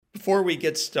Before we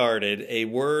get started, a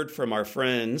word from our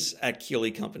friends at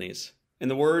Keeley Companies. In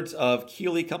the words of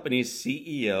Keeley Companies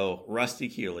CEO, Rusty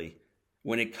Keeley,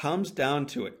 when it comes down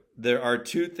to it, there are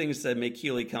two things that make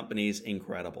Keeley Companies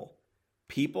incredible: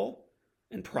 people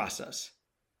and process.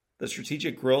 The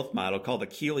strategic growth model called the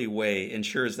Keeley Way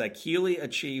ensures that Keeley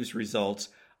achieves results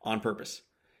on purpose,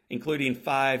 including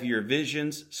 5-year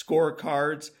visions,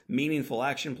 scorecards, meaningful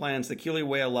action plans. The Keeley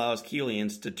Way allows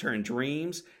Keeleyans to turn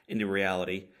dreams into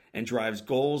reality and drives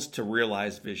goals to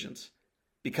realize visions.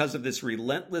 Because of this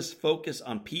relentless focus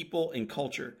on people and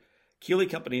culture, Keeley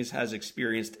Companies has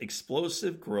experienced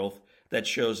explosive growth that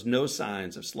shows no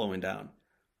signs of slowing down.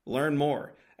 Learn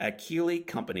more at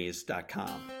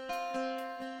KeeleyCompanies.com.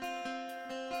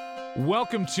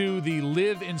 Welcome to the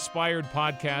Live Inspired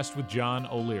podcast with John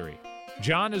O'Leary.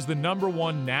 John is the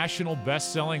 #1 national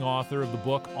best-selling author of the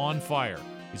book On Fire.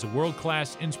 He's a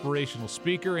world-class inspirational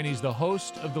speaker, and he's the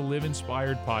host of the Live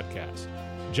Inspired podcast.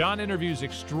 John interviews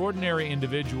extraordinary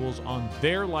individuals on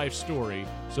their life story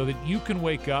so that you can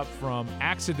wake up from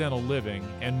accidental living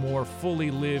and more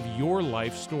fully live your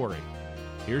life story.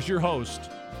 Here's your host,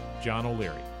 John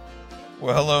O'Leary.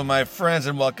 Well, hello, my friends,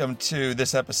 and welcome to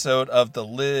this episode of the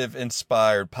Live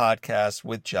Inspired podcast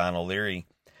with John O'Leary.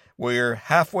 We're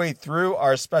halfway through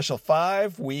our special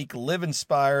 5-week Live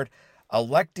Inspired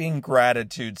Electing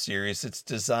Gratitude series. It's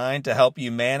designed to help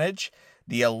you manage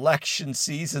the election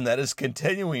season that is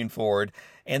continuing forward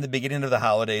and the beginning of the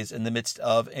holidays in the midst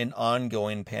of an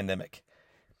ongoing pandemic.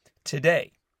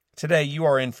 Today you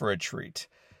are in for a treat.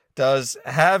 Does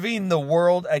having the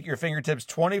world at your fingertips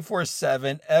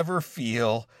 24/7 ever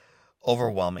feel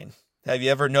overwhelming? Have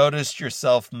you ever noticed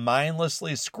yourself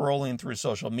mindlessly scrolling through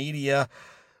social media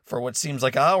for what seems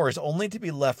like hours, only to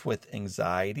be left with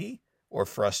anxiety or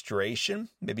frustration,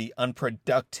 maybe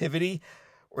unproductivity,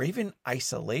 or even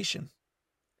isolation?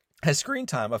 Has screen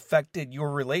time affected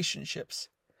your relationships,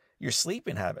 your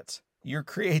sleeping habits, your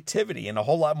creativity, and a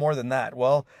whole lot more than that?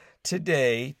 Well,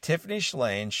 today, Tiffany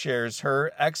Shlain shares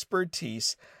her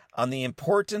expertise on the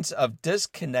importance of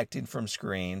disconnecting from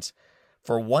screens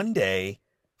for one day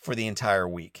for the entire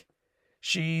week.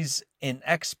 She's an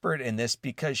expert in this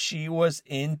because she was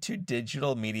into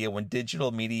digital media when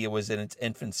digital media was in its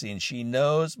infancy. And she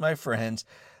knows, my friends,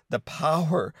 the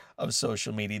power of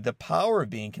social media, the power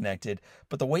of being connected.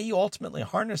 But the way you ultimately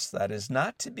harness that is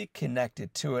not to be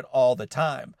connected to it all the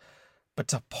time, but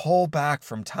to pull back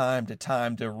from time to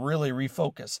time to really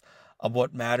refocus on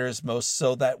what matters most,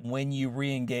 so that when you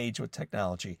re-engage with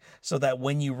technology, so that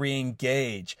when you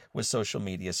re-engage with social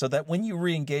media, so that when you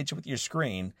re-engage with your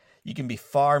screen, you can be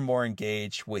far more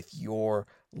engaged with your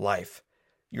life.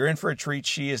 You're in for a treat.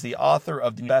 She is the author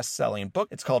of the best-selling book.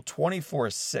 It's called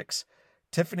 24/6.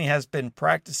 Tiffany has been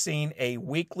practicing a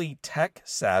weekly tech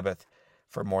Sabbath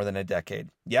for more than a decade.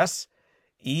 Yes,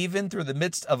 even through the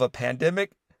midst of a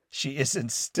pandemic, she is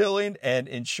instilling and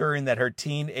ensuring that her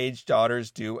teenage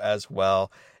daughters do as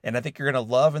well. And I think you're going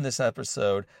to love in this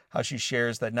episode how she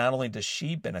shares that not only does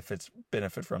she benefit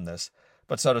from this,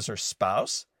 but so does her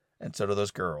spouse, and so do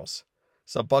those girls.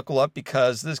 So buckle up,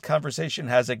 because this conversation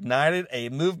has ignited a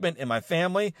movement in my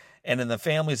family and in the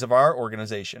families of our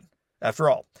organization. After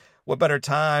all, what better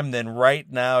time than right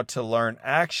now to learn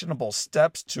actionable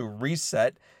steps to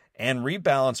reset and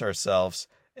rebalance ourselves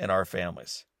and our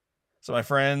families. So my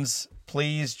friends,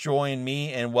 please join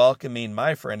me in welcoming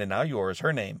my friend, and now yours.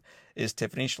 Her name is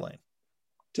Tiffany Shlain.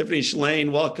 Tiffany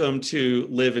Shlain, welcome to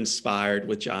Live Inspired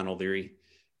with John O'Leary.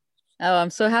 Oh, I'm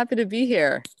so happy to be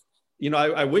here. You know,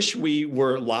 I wish we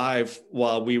were live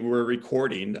while we were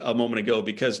recording a moment ago,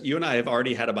 because you and I have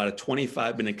already had about a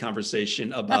 25-minute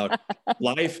conversation about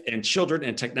life and children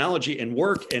and technology and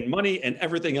work and money and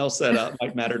everything else that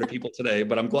might matter to people today.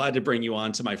 But I'm glad to bring you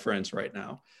on to my friends right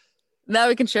now. Now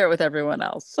we can share it with everyone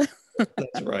else.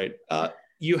 That's right.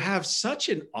 You have such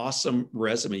an awesome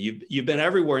resume. You've been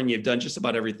everywhere and you've done just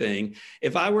about everything.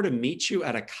 If I were to meet you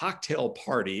at a cocktail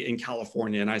party in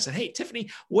California and I said, "Hey,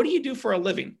 Tiffany, what do you do for a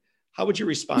living?" How would you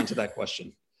respond to that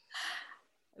question?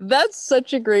 That's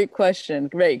such a great question.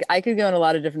 Great. I could go in a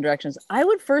lot of different directions. I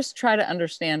would first try to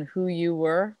understand who you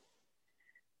were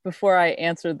before I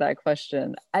answered that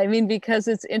question. I mean, because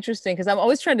it's interesting, because I'm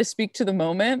always trying to speak to the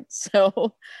moment.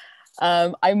 So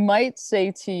I might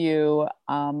say to you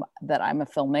that I'm a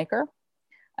filmmaker.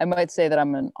 I might say that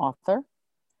I'm an author.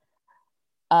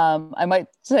 I might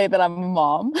say that I'm a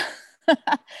mom.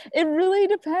 It really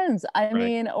depends. I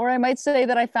mean, or I might say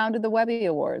that I founded the Webby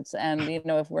Awards, and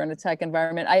if we're in a tech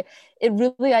environment, I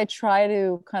try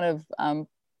to kind of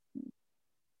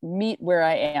meet where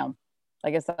I am.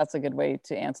 I guess that's a good way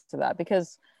to answer that,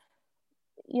 because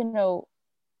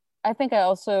I think I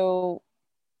also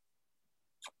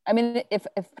I mean, if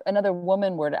another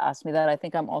woman were to ask me that, I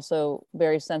think I'm also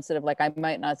very sensitive. Like I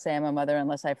might not say I'm a mother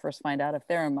unless I first find out if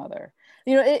they're a mother.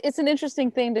 You know, it's an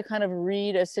interesting thing to kind of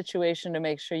read a situation to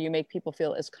make sure you make people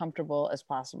feel as comfortable as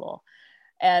possible.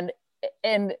 And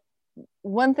and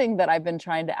one thing that I've been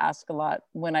trying to ask a lot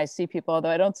when I see people, although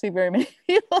I don't see very many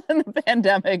people in the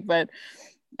pandemic, but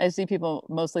I see people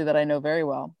mostly that I know very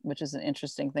well, which is an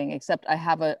interesting thing, except I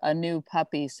have a new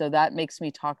puppy. So that makes me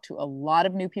talk to a lot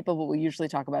of new people, but we usually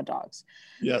talk about dogs.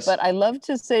 Yes. But I love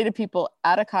to say to people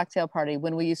at a cocktail party,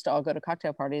 when we used to all go to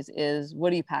cocktail parties, is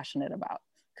what are you passionate about?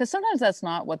 Because sometimes that's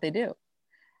not what they do.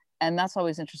 And that's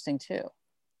always interesting too.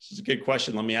 This is a good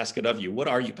question. Let me ask it of you. What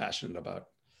are you passionate about?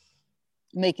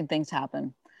 Making things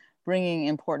happen, bringing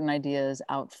important ideas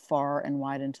out far and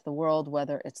wide into the world,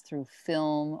 whether it's through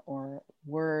film or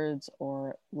words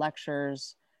or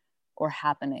lectures or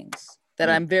happenings. That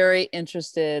I'm very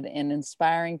interested in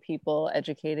inspiring people,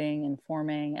 educating,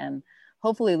 informing, and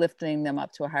hopefully lifting them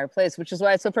up to a higher place, which is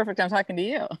why it's so perfect I'm talking to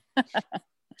you.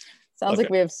 Sounds like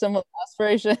we have similar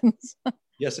aspirations.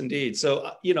 Yes, indeed.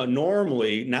 So,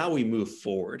 normally now we move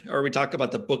forward, or we talk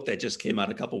about the book that just came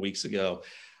out a couple of weeks ago.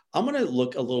 I'm going to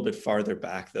look a little bit farther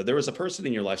back, though. There was a person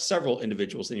in your life, several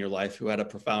individuals in your life who had a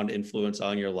profound influence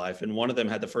on your life. And one of them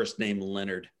had the first name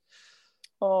Leonard.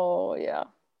 Oh, yeah.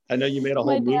 I know you made a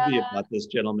whole movie about this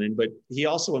gentleman, but he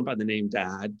also went by the name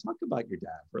Dad. Talk about your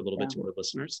dad for a little bit to our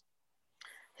listeners.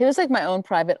 He was like my own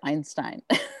private Einstein,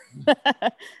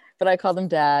 but I called him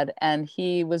Dad, and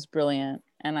he was brilliant.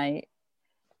 And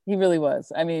he really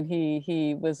was. I mean,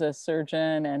 he was a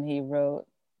surgeon, and he wrote,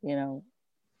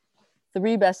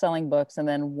 3 best-selling books, and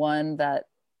then one that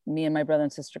me and my brother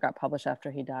and sister got published after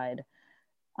he died.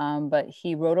 But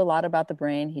he wrote a lot about the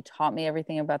brain. He taught me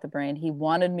everything about the brain. He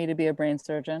wanted me to be a brain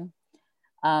surgeon.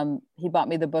 He bought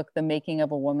me the book, The Making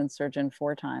of a Woman Surgeon,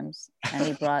 4 times. And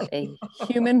he brought a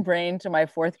human brain to my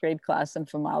 4th grade class in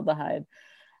formaldehyde.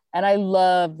 And I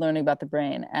loved learning about the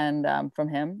brain. And from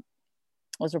him,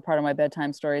 those were part of my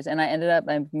bedtime stories. And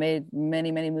I've made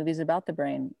many, many movies about the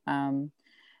brain.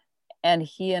 And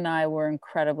he and I were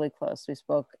incredibly close. We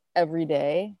spoke every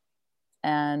day.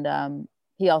 And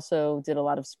he also did a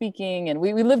lot of speaking. And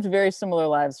we lived very similar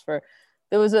lives.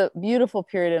 There was a beautiful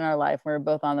period in our life where we were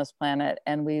both on this planet.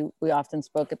 And we often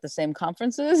spoke at the same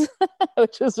conferences,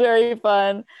 which was very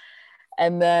fun.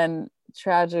 And then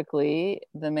tragically,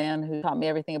 the man who taught me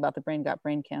everything about the brain got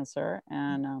brain cancer.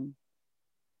 And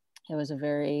it was a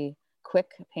very quick,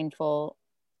 painful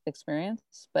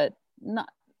experience, but not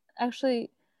actually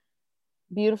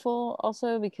beautiful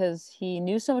also, because he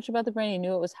knew so much about the brain. He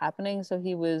knew what was happening. So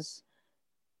he was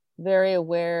very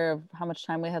aware of how much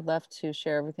time we had left to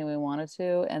share everything we wanted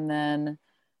to. And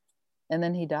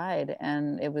then he died,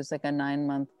 and it was like a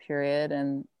 9-month period.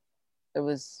 And it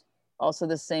was also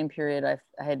the same period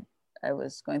I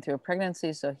was going through a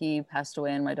pregnancy. So he passed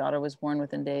away and my daughter was born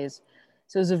within days.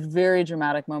 So it was a very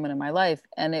dramatic moment in my life.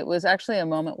 And it was actually a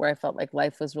moment where I felt like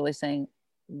life was really saying,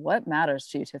 what matters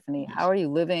to you, Tiffany? How are you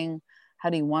living? How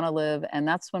do you want to live? And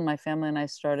that's when my family and I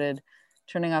started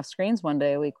turning off screens one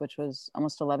day a week, which was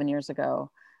almost 11 years ago.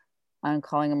 I'm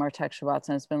calling them our tech Shabbats,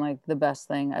 and it's been like the best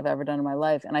thing I've ever done in my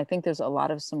life. And I think there's a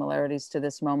lot of similarities to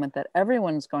this moment that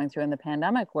everyone's going through in the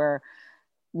pandemic, where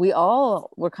we all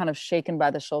were kind of shaken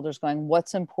by the shoulders going,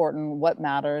 what's important? What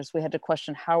matters? We had to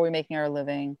question, how are we making our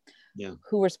living?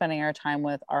 Who we're spending our time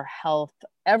with, our health,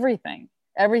 everything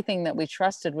that we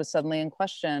trusted was suddenly in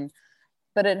question.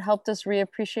 But it helped us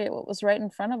reappreciate what was right in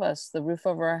front of us, the roof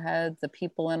over our head, the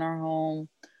people in our home,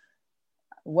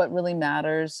 what really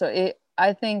matters. So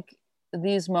I think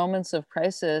these moments of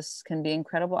crisis can be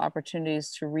incredible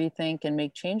opportunities to rethink and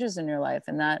make changes in your life.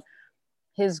 And that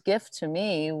his gift to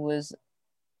me was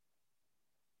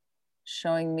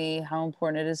showing me how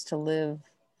important it is to live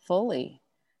fully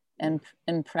and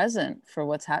present for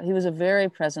what's happening. He was a very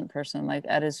present person. Like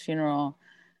at his funeral,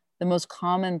 the most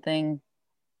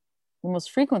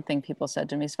frequent thing people said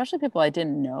to me, especially people I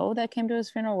didn't know that came to his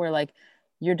funeral, were like,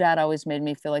 your dad always made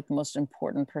me feel like the most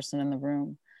important person in the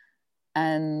room.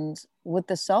 And with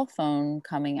the cell phone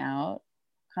coming out,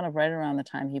 kind of right around the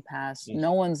time he passed,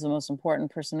 no one's the most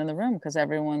important person in the room because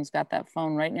everyone's got that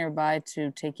phone right nearby to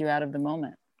take you out of the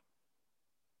moment.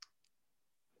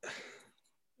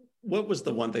 What was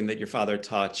the one thing that your father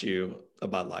taught you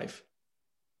about life?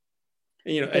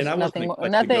 And I wasn't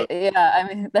nothing. Yeah,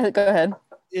 I mean, go ahead.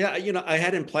 Yeah, I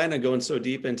hadn't planned on going so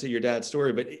deep into your dad's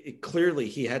story, but clearly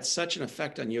he had such an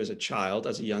effect on you as a child,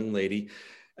 as a young lady,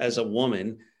 as a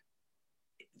woman,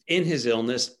 in his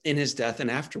illness, in his death, and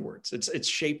afterwards. It's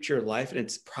shaped your life, and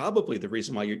it's probably the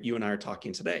reason why you and I are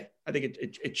talking today. I think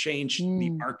it changed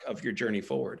the arc of your journey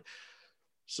forward.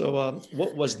 So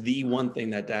what was the one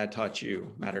thing that dad taught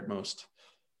you mattered most?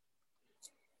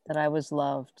 That I was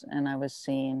loved and I was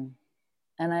seen.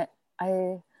 And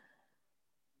I'm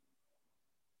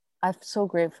so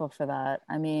grateful for that.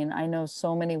 I mean, I know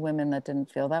so many women that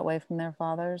didn't feel that way from their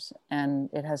fathers, and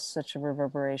it has such a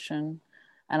reverberation.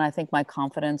 And I think my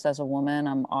confidence as a woman,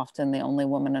 I'm often the only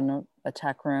woman in a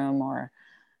tech room,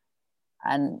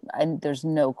 and there's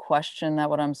no question that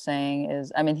what I'm saying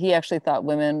is, I mean, he actually thought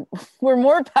women were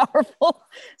more powerful.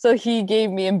 So he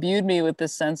imbued me with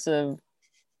this sense of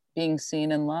being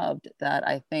seen and loved that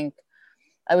I think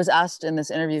I was asked in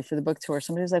this interview for the book tour,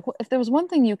 somebody was like, well, if there was one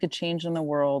thing you could change in the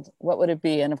world, what would it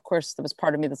be? And of course, there was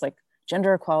part of me that's like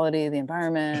gender equality, the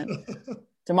environment,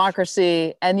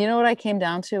 democracy. And you know what I came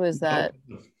down to is that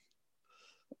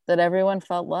everyone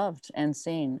felt loved and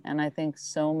seen. And I think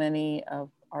so many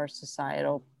of our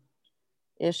societal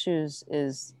issues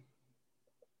is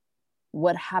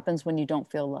what happens when you don't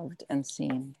feel loved and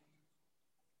seen.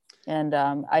 And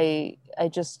I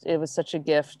just, it was such a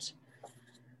gift.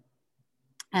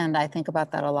 And I think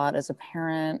about that a lot as a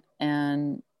parent.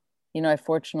 And, you know, I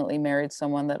fortunately married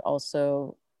someone that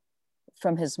also,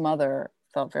 from his mother,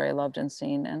 felt very loved and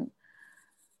seen. And,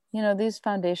 you know, these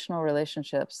foundational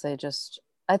relationships, they just,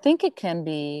 I think it can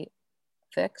be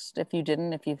fixed if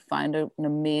you find an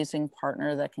amazing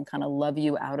partner that can kind of love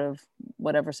you out of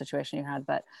whatever situation you had.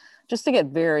 But just to get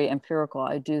very empirical,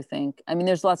 I do think, I mean,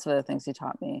 there's lots of other things he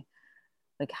taught me,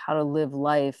 like how to live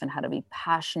life and how to be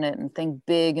passionate and think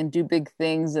big and do big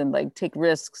things and like take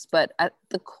risks. But at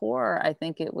the core, I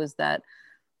think it was that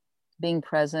being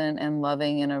present and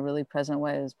loving in a really present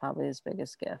way is probably his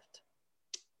biggest gift.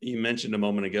 You mentioned a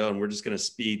moment ago, and we're just going to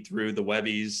speed through the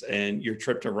Webbies and your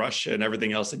trip to Russia and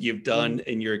everything else that you've done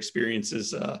in your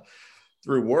experiences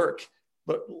through work.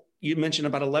 But you mentioned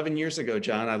about 11 years ago,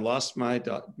 John, I lost my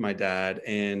dad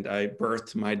and I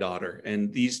birthed my daughter.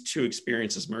 And these two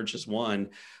experiences merged as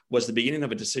one was the beginning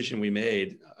of a decision we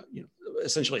made,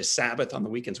 essentially a Sabbath on the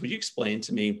weekends. Would you explain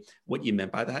to me what you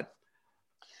meant by that?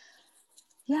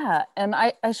 Yeah, and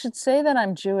I should say that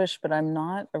I'm Jewish, but I'm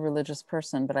not a religious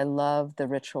person, but I love the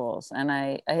rituals. And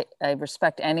I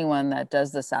respect anyone that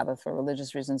does the Sabbath for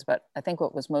religious reasons. But I think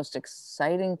what was most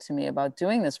exciting to me about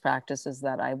doing this practice is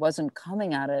that I wasn't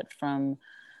coming at it from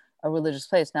a religious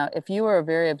place. Now, if you are a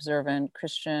very observant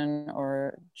Christian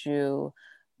or Jew,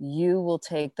 you will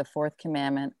take the fourth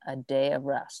commandment, a day of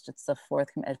rest. It's the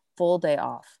fourth commandment, a full day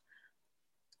off.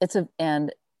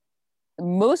 And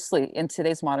mostly in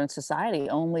today's modern society,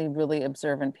 only really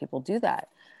observant people do that.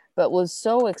 But what was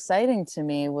so exciting to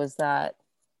me was that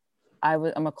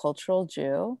I'm a cultural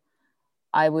Jew.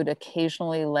 I would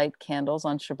occasionally light candles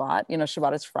on Shabbat. You know,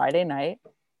 Shabbat is Friday night.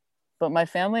 But my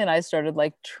family and I started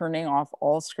like turning off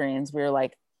all screens.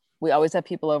 We always have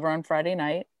people over on Friday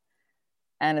night.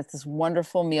 And it's this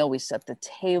wonderful meal. We set the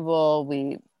table.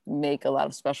 We make a lot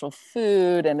of special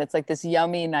food, and it's like this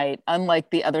yummy night, unlike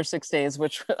the other 6 days,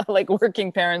 which like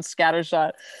working parents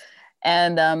scattershot.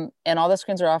 And all the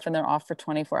screens are off, and they're off for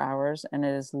 24 hours. And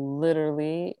it is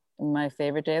literally my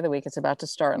favorite day of the week. It's about to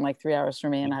start in like 3 hours for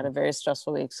me, and I had a very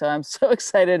stressful week. So I'm so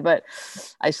excited, but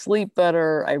I sleep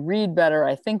better, I read better,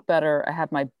 I think better. I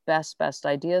have my best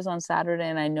ideas on Saturday.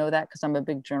 And I know that because I'm a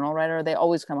big journal writer. They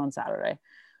always come on Saturday.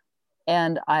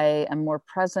 And I am more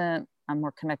present. I'm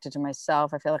more connected to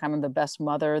myself. I feel like I'm the best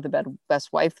mother, the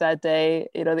best wife that day.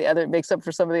 You know, the other makes up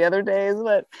for some of the other days,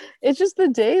 but it's just the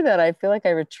day that I feel like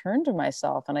I return to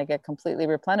myself and I get completely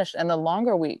replenished. And the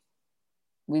longer we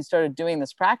started doing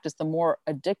this practice, the more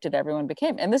addicted everyone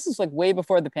became. And this is like way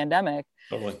before the pandemic.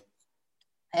 Totally.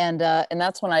 And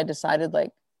that's when I decided,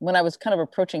 like, when I was kind of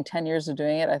approaching 10 years of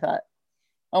doing it, I thought,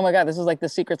 oh my God, this is like the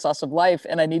secret sauce of life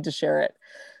and I need to share it.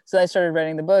 So I started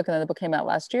writing the book, and then the book came out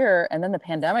last year, and then the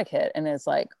pandemic hit, and it's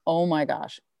like, oh my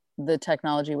gosh, the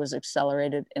technology was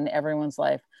accelerated in everyone's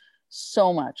life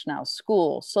so much now.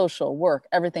 School, social, work,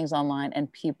 everything's online,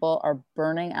 and people are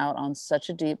burning out on such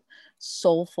a deep,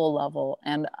 soulful level.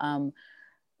 And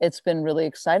it's been really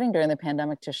exciting during the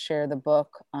pandemic to share the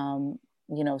book.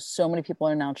 So many people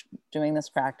are now doing this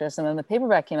practice, and then the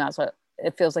paperback came out, so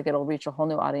it feels like it'll reach a whole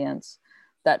new audience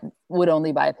that would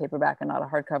only buy a paperback and not a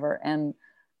hardcover. And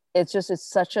it's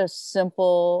such a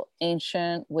simple,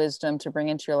 ancient wisdom to bring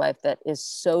into your life that is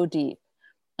so deep.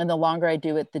 And the longer I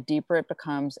do it, the deeper it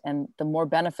becomes and the more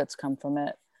benefits come from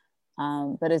it.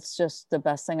 But it's just the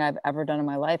best thing I've ever done in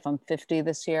my life. I'm 50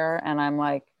 this year, and I'm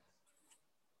like,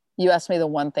 you asked me the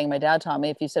one thing my dad taught me.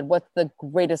 If you said, what's the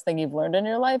greatest thing you've learned in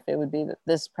your life? It would be that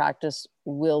this practice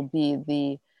will be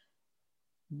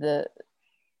the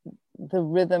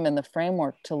rhythm and the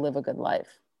framework to live a good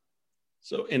life.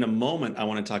 So in a moment, I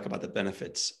want to talk about the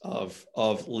benefits of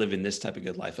living this type of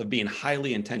good life, of being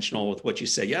highly intentional with what you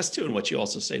say yes to and what you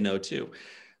also say no to.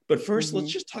 But first, let's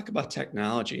Mm-hmm. just talk about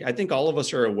technology. I think all of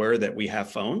us are aware that we have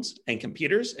phones and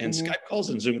computers and Mm-hmm. Skype calls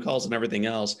and Zoom calls and everything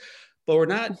else, but we're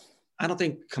not, I don't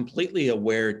think, completely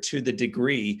aware to the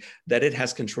degree that it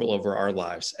has control over our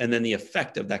lives and then the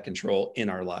effect of that control in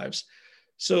our lives.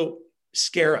 So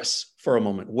scare us for a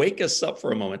moment, wake us up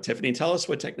for a moment. Tiffany, tell us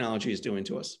what technology is doing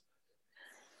to us.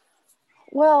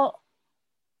 Well,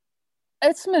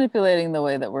 it's manipulating the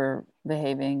way that we're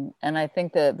behaving. And I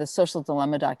think that the Social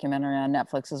Dilemma documentary on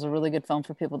Netflix is a really good film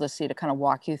for people to see, to kind of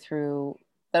walk you through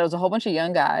that. It was a whole bunch of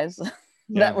young guys that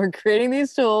Yeah. were creating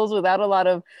these tools without a lot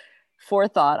of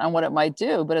forethought on what it might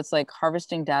do. But it's like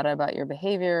harvesting data about your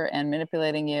behavior and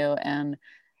manipulating you. And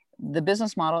the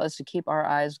business model is to keep our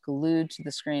eyes glued to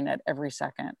the screen at every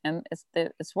second. And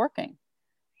it's working.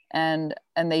 And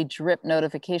they drip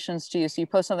notifications to you. So you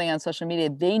post something on social media,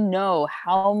 they know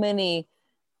how many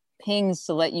pings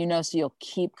to let you know, so you'll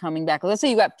keep coming back. Let's say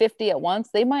you got 50 at once,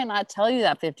 they might not tell you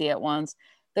that 50 at once.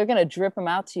 They're going to drip them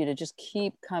out to you to just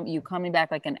keep you coming back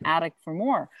like an addict for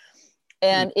more.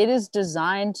 And it is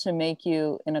designed to make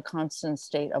you in a constant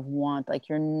state of want, like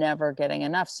you're never getting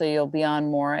enough. So you'll be on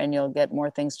more and you'll get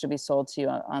more things to be sold to you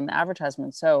on the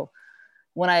advertisement. So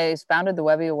when I founded the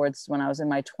Webby Awards when I was in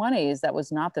my 20s, that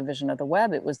was not the vision of the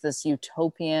web. It was this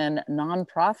utopian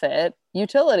nonprofit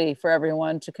utility for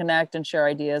everyone to connect and share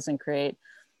ideas and create.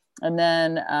 And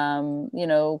then,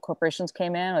 corporations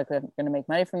came in, like, they're going to make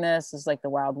money from this. It's like the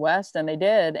Wild West, and they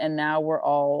did. And now we're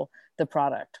all the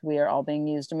product. We are all being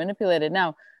used and manipulated.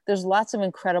 Now, there's lots of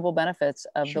incredible benefits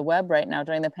of the web right now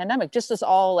during the pandemic. Just us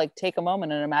all like take a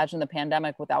moment and imagine the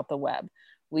pandemic without the web.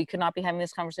 We could not be having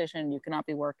this conversation. You could not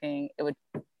be working.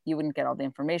 You wouldn't get all the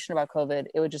information about COVID.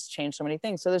 It would just change so many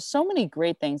things. So there's so many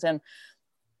great things. And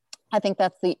I think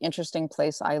that's the interesting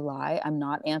place I lie. I'm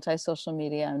not anti-social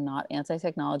media. I'm not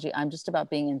anti-technology. I'm just about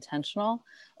being intentional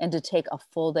and to take a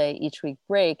full day each week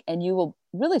break. And you will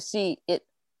really see it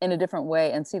in a different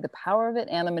way and see the power of it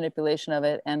and the manipulation of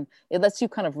it. And it lets you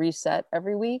kind of reset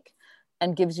every week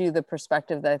and gives you the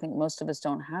perspective that I think most of us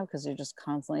don't have, because you're just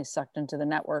constantly sucked into the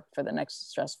network for the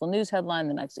next stressful news headline,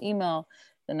 the next email,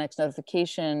 the next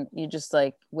notification. You just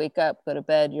like wake up, go to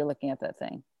bed, you're looking at that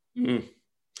thing. Mm.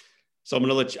 So I'm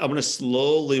going to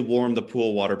slowly warm the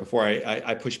pool water before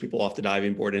I push people off the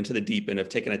diving board into the deep end of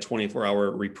taking a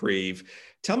 24-hour reprieve.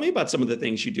 Tell me about some of the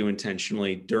things you do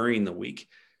intentionally during the week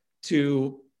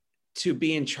to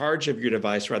be in charge of your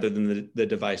device rather than the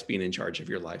device being in charge of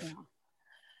your life. Yeah.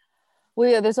 Well,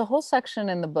 yeah, there's a whole section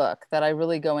in the book that I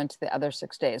really go into the other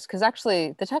 6 days, because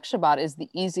actually the Tech Shabbat is the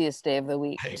easiest day of the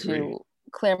week to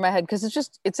clear my head, because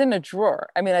it's in a drawer.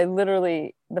 I mean,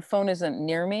 the phone isn't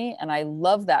near me, and I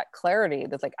love that clarity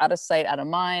that's like out of sight, out of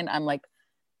mind. I'm like,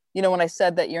 when I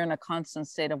said that you're in a constant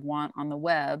state of want on the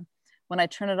web, when I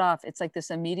turn it off, it's like this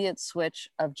immediate switch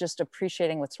of just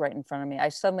appreciating what's right in front of me. I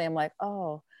suddenly am like,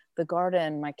 oh, the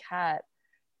garden, my cat,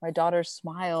 my daughter's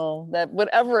smile, that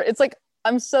whatever. It's like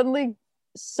I'm suddenly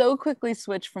so quickly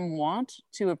switch from want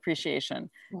to appreciation.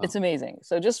 Wow. It's amazing.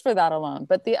 So just for that alone.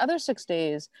 But the other 6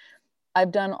 days,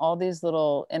 I've done all these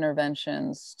little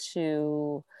interventions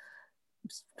to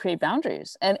create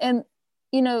boundaries. And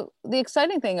the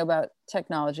exciting thing about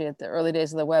technology at the early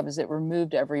days of the web is it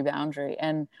removed every boundary.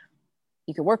 And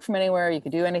you could work from anywhere, you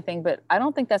could do anything, but I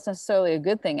don't think that's necessarily a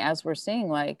good thing, as we're seeing,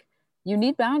 like, you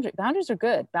need boundaries. Boundaries are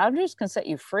good. Boundaries can set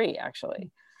you free, actually.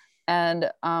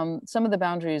 And some of the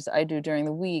boundaries I do during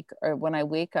the week are when I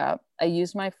wake up, I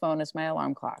use my phone as my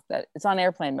alarm clock. It's on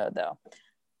airplane mode though.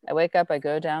 I wake up, I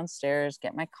go downstairs,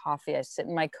 get my coffee, I sit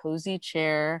in my cozy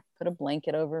chair, put a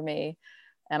blanket over me,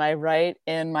 and I write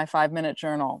in my 5-minute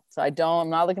journal. So I'm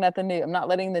not looking at the news. I'm not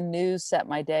letting the news set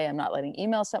my day. I'm not letting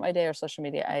email set my day or social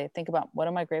media. I think about, what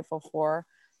am I grateful for?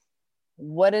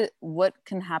 What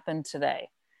can happen today?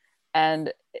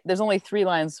 And there's only 3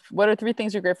 lines. What are 3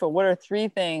 things you're grateful for? What are 3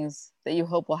 things that you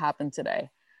hope will happen today?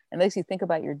 And it makes you think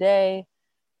about your day.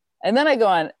 And then I go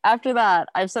on, after that,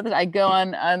 I've said that I go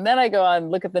on, and then I go on,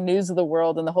 look at the news of the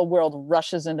world, and the whole world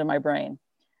rushes into my brain.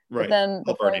 Right. But then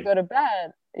before I go to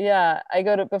bed,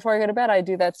 before I go to bed, I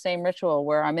do that same ritual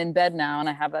where I'm in bed now and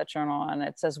I have that journal, and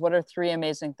it says, what are 3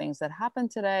 amazing things that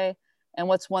happened today? And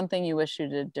what's one thing you wish you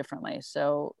did differently?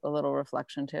 So a little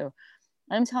reflection too.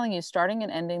 I'm telling you, starting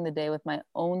and ending the day with my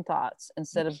own thoughts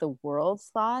instead of the world's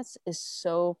thoughts is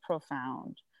so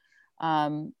profound.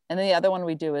 And then the other one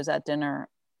we do is at dinner,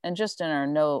 and just dinner,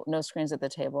 no screens at the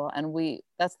table. And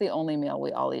that's the only meal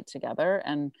we all eat together.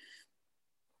 And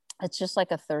it's just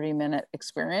like a 30-minute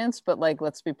experience, but like,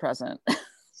 let's be present.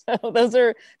 So those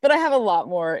are, but I have a lot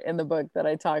more in the book that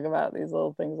I talk about these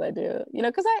little things I do,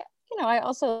 because I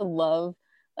also love,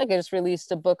 like I just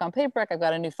released a book on paperback. I've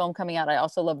got a new film coming out. I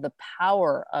also love the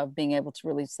power of being able to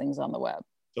release things on the web.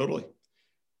 Totally.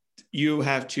 You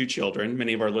have two children.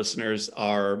 Many of our listeners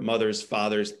are mothers,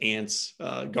 fathers, aunts,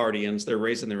 guardians. They're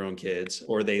raising their own kids,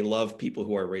 or they love people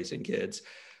who are raising kids.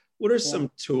 What are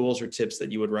some tools or tips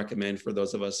that you would recommend for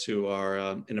those of us who are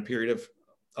in a period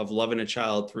of loving a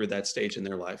child through that stage in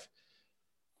their life?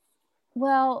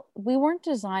 Well, we weren't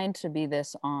designed to be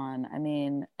this on. I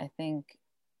mean, I think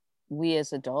we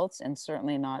as adults, and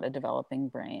certainly not a developing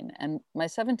brain. And my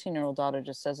 17-year-old daughter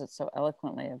just says it so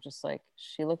eloquently of just like,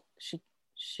 she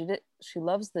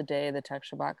loves the day of the tech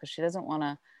Shabbat because she doesn't want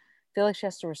to feel like she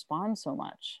has to respond so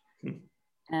much.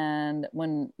 And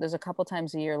when there's a couple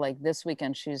times a year, like this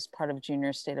weekend, she's part of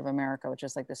Junior State of America, which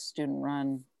is like this student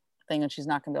run thing. And she's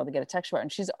not going to be able to get a tech Shabbat.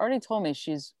 And she's already told me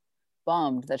she's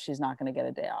bummed that she's not going to get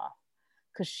a day off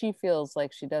because she feels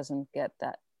like she doesn't get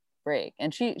that break.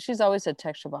 And she's always said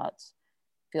tech Shabbats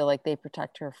feel like they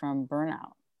protect her from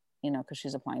burnout, because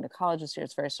she's applying to college this year.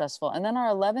 It's very stressful. And then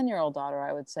our 11-year-old daughter,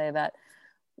 I would say that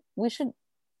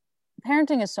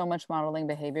parenting is so much modeling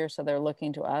behavior. So they're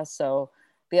looking to us. So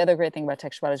the other great thing about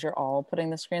tech Shabbat is you're all putting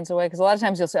the screens away. Because a lot of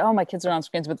times you'll say, oh, my kids are on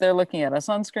screens, but they're looking at us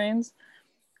on screens.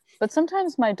 But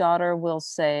sometimes my daughter will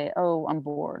say, oh, I'm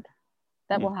bored.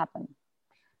 That will happen.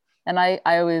 And I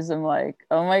always am like,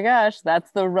 oh my gosh,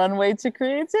 that's the runway to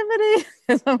creativity.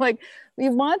 Because I'm like, we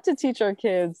want to teach our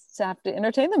kids to have to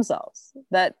entertain themselves,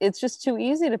 that it's just too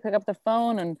easy to pick up the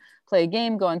phone and play a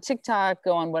game, go on TikTok,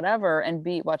 go on whatever, and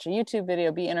watch a YouTube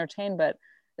video, be entertained. But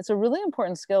it's a really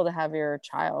important skill to have your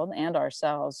child and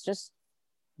ourselves just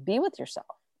be with yourself.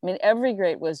 I mean, every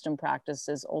great wisdom practice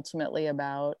is ultimately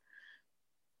about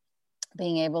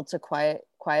being able to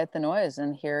quiet the noise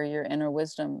and hear your inner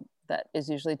wisdom that is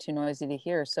usually too noisy to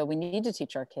hear. So we need to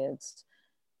teach our kids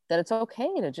that it's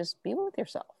okay to just be with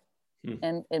yourself.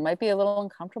 And it might be a little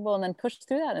uncomfortable, and then push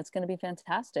through that. And it's going to be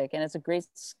fantastic. And it's a great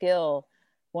skill.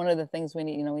 One of the things we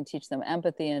need, we teach them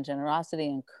empathy and generosity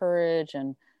and courage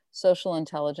and social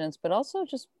intelligence, but also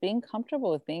just being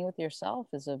comfortable with being with yourself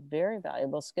is a very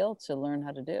valuable skill to learn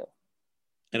how to do.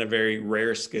 And a very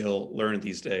rare skill learned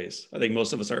these days. I think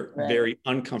most of us are very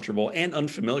uncomfortable and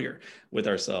unfamiliar with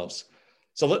ourselves.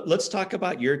 So let's talk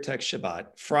about your tech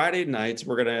Shabbat. Friday nights,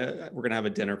 we're gonna have a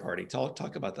dinner party.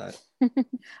 Talk about that.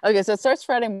 Okay, so it starts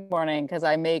Friday morning because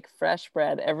I make fresh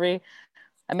bread.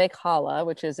 I make challah,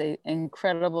 which is an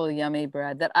incredible, yummy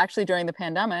bread that actually during the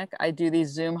pandemic, I do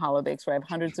these Zoom challah bakes where I have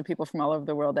hundreds of people from all over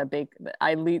the world that bake.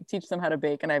 I teach them how to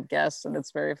bake, and I have guests, and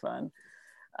it's very fun.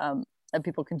 And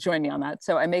people can join me on that.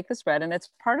 So I make this bread, and it's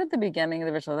part of the beginning of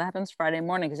the ritual. That happens Friday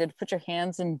morning because you have to put your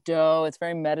hands in dough. It's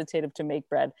very meditative to make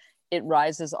bread. It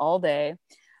rises all day.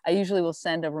 I usually will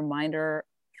send a reminder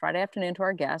Friday afternoon to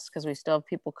our guests because we still have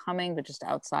people coming, but just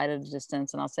outside at a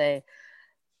distance. And I'll say,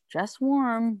 dress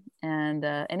warm and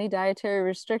any dietary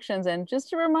restrictions. And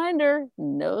just a reminder,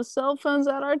 no cell phones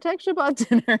at our tech Shabbat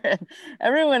dinner. And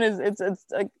everyone it's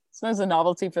like, it's a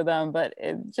novelty for them, but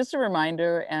just a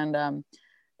reminder. And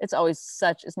it's always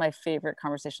it's my favorite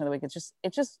conversation of the week.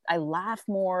 It's just, I laugh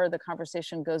more. The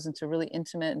conversation goes into really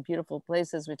intimate and beautiful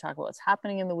places. We talk about what's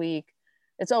happening in the week.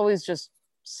 It's always just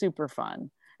super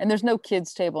fun. And there's no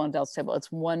kids table and adults table.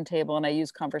 It's one table. And I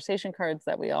use conversation cards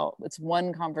that it's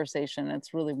one conversation. And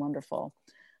it's really wonderful.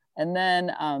 And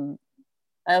then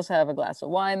I also have a glass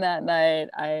of wine that night.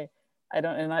 I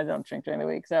don't drink during the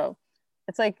week. So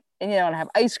it's like, and I have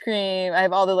ice cream. I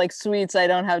have all the like sweets I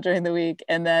don't have during the week.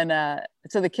 And then,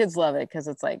 so the kids love it because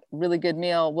it's like really good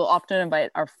meal. We'll often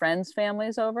invite our friends'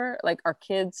 families over, like our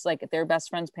kids, like their best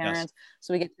friends' parents. Yes.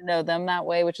 So we get to know them that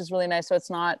way, which is really nice. So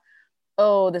it's not,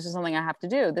 oh, this is something I have to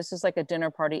do. This is like a dinner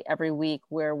party every week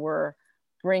where we're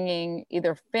bringing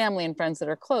either family and friends that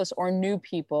are close or new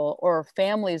people or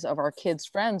families of our kids'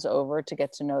 friends over to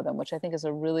get to know them, which I think is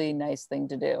a really nice thing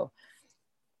to do.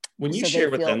 When you share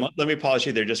with them, let me pause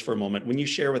you there just for a moment. When you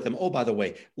share with them, oh, by the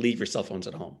way, leave your cell phones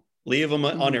at home. Leave them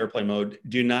on airplane mode.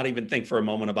 Do not even think for a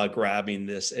moment about grabbing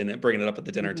this and bringing it up at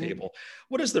the dinner table.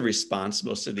 What is the response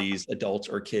most of these adults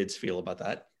or kids feel about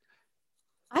that?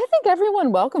 I think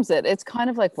everyone welcomes it. It's kind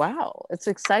of like, wow, it's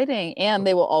exciting. And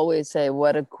they will always say,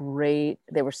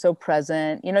 they were so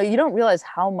present. You don't realize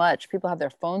how much people have their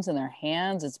phones in their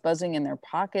hands. It's buzzing in their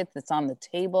pockets. It's on the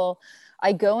table.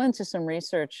 I go into some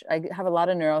research. I have a lot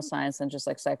of neuroscience and just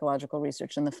like psychological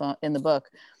research in the book.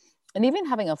 And even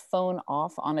having a phone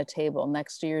off on a table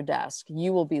next to your desk,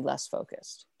 you will be less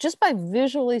focused. Just by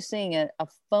visually seeing it, a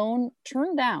phone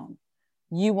turned down,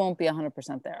 you won't be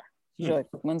 100% there. You're like,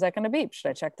 when's that going to beep? Should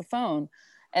I check the phone?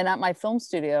 And at my film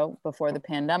studio before the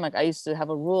pandemic, I used to have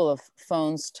a rule of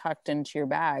phones tucked into your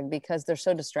bag because they're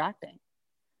so distracting.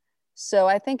 So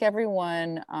I think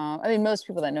everyone, I mean, most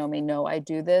people that know me know I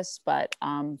do this, but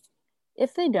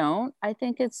if they don't, I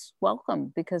think it's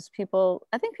welcome because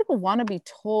I think people want to be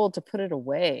told to put it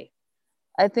away.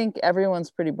 I think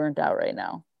everyone's pretty burnt out right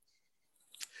now.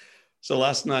 So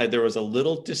last night there was a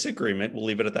little disagreement, we'll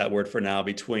leave it at that word for now,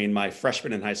 between my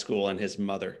freshman in high school and his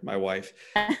mother, my wife.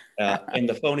 And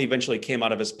the phone eventually came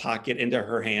out of his pocket into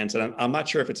her hands. And I'm not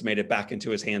sure if it's made it back into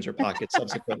his hands or pocket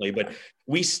subsequently, but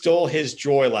we stole his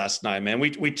joy last night, man.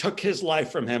 We took his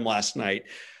life from him last night.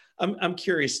 I'm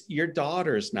curious, your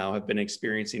daughters now have been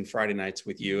experiencing Friday nights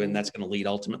with you, and that's going to lead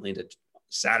ultimately into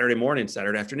Saturday morning,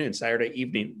 Saturday afternoon, Saturday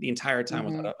evening, the entire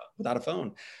time without a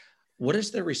phone. What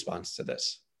is their response to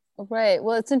this? Right.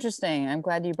 Well, it's interesting. I'm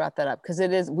glad you brought that up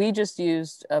because we just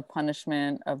used a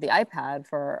punishment of the iPad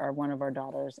for one of our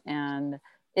daughters. And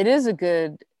it is a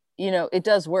good, it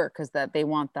does work because that they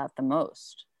want that the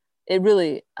most.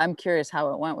 I'm curious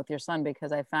how it went with your son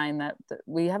because I find that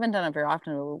we haven't done it very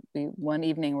often. One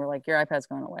evening we're like, your iPad's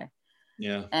going away.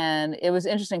 Yeah. And it was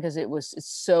interesting because it's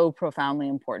so profoundly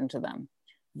important to them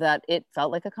that it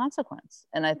felt like a consequence.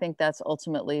 And I think that's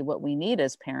ultimately what we need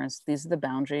as parents. These are the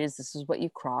boundaries. This is what you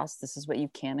cross. This is what you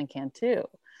can and can't do.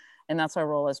 And that's our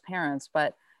role as parents.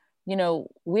 But,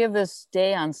 we have this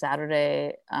day on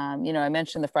Saturday. I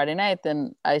mentioned the Friday night,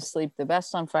 then I sleep the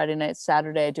best on Friday night.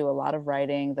 Saturday, I do a lot of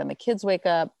writing. Then the kids wake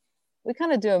up. We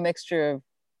kind of do a mixture of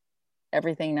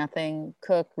everything, nothing,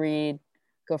 cook, read,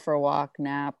 go for a walk,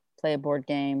 nap, play a board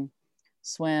game,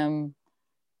 swim.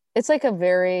 It's like a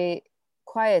very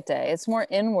quiet day. It's more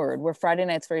inward, where Friday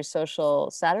night's very social.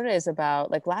 Saturday is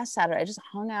about, like last Saturday, I just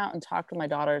hung out and talked to my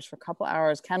daughters for a couple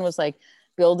hours. Ken was like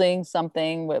building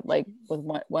something with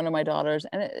one of my daughters,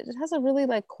 and it has a really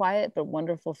like quiet but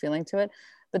wonderful feeling to it.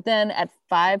 But then at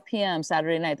 5 p.m.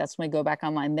 Saturday night, that's when we go back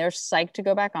online. They're psyched to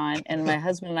go back on, and my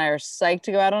husband and I are psyched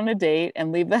to go out on a date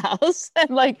and leave the house. And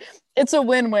like, it's a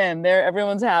win-win.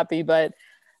 Everyone's happy, but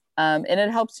and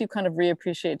it helps you kind of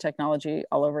reappreciate technology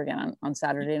all over again on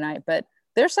Saturday night. But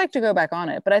they're psyched to go back on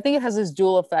it. But I think it has this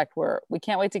dual effect where we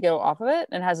can't wait to go off of it,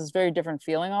 and it has this very different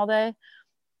feeling all day.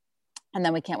 And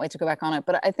then we can't wait to go back on it.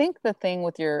 But I think the thing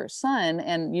with your son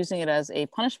and using it as a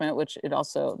punishment, which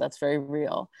that's very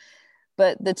real.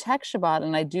 But the tech Shabbat,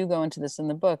 and I do go into this in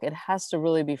the book, it has to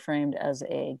really be framed as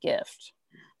a gift.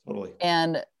 Totally.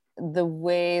 And the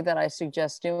way that I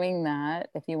suggest doing that,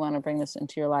 if you want to bring this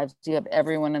into your lives, do you have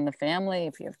everyone in the family?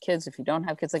 If you have kids, if you don't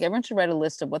have kids, like everyone should write a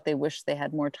list of what they wish they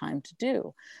had more time to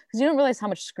do. Because you don't realize how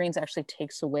much screens actually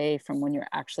takes away from when you're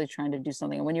actually trying to do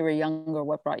something. And when you were younger,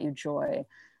 what brought you joy?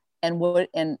 And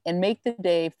make the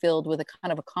day filled with a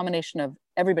kind of a combination of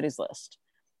everybody's list.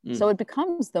 So it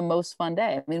becomes the most fun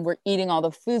day. I mean, we're eating all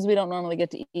the foods we don't normally get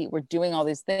to eat. We're doing all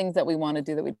these things that we want to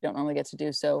do that we don't normally get to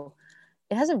do. So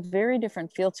it has a very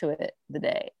different feel to it, the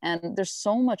day. And there's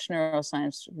so much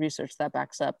neuroscience research that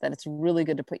backs up that it's really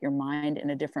good to put your mind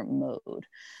in a different mode.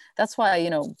 That's why,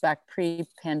 back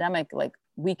pre-pandemic, like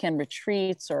weekend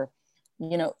retreats or,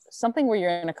 something where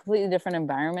you're in a completely different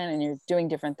environment and you're doing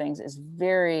different things is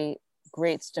very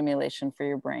great stimulation for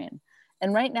your brain.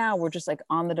 And right now we're just like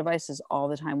on the devices all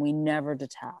the time. We never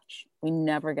detach. We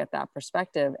never get that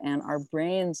perspective. And our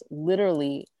brains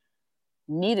literally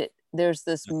need it. There's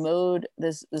this mode,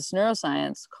 this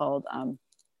neuroscience called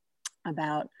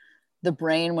about the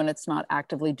brain when it's not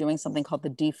actively doing something called the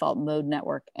default mode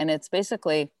network. And it's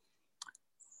basically,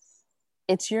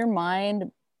 it's your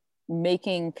mind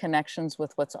making connections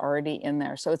with what's already in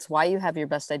there. So it's why you have your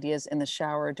best ideas in the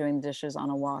shower, doing the dishes, on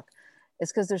a walk.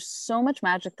 It's because there's so much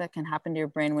magic that can happen to your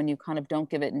brain when you kind of don't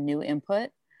give it new input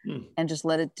and just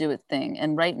let it do its thing.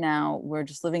 And right now we're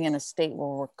just living in a state where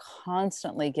we're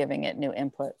constantly giving it new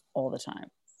input all the time.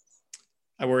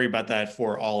 I worry about that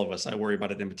for all of us. I worry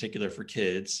about it in particular for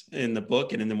kids. In the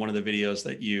book and in one of the videos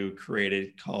that you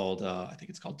created called, I think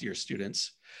it's called Dear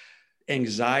Students,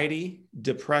 anxiety,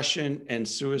 depression, and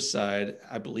suicide,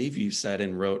 I believe you said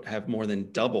and wrote, have more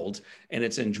than doubled. And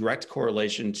it's in direct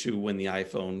correlation to when the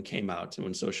iPhone came out and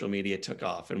when social media took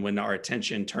off and when our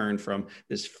attention turned from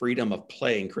this freedom of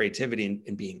play and creativity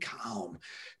and being calm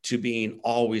to being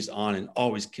always on and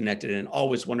always connected and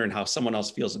always wondering how someone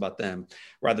else feels about them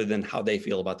rather than how they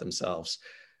feel about themselves.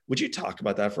 Would you talk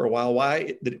about that for a while?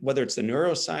 Why, whether it's the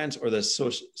neuroscience or the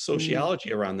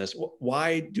sociology around this,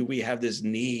 why do we have this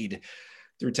need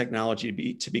through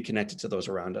technology to be connected to those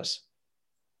around us?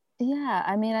 Yeah,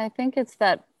 I mean, I think it's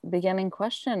that beginning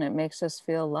question. It makes us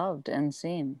feel loved and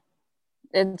seen.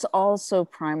 It's also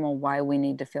primal why we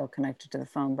need to feel connected to the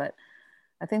phone. But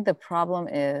I think the problem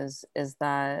is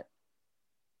that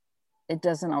it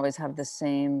doesn't always have the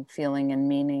same feeling and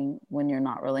meaning when you're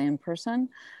not really in person.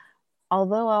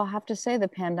 Although I'll have to say the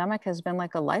pandemic has been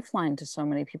like a lifeline to so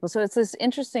many people. So it's this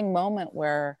interesting moment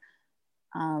where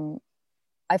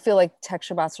I feel like tech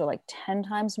Shabbats are like 10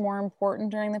 times more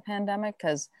important during the pandemic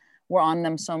because we're on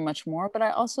them so much more. But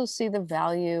I also see the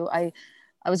value. I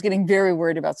was getting very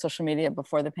worried about social media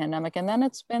before the pandemic, and then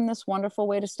it's been this wonderful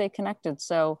way to stay connected.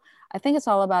 So I think it's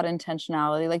all about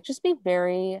intentionality. Like, just be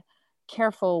very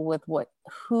careful with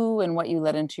who and what you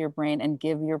let into your brain, and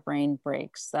give your brain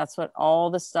breaks. That's what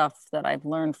all the stuff that I've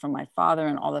learned from my father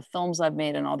and all the films I've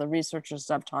made and all the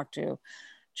researchers I've talked to.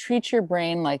 Treat your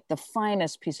brain like the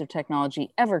finest piece of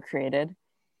technology ever created.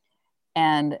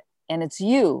 And it's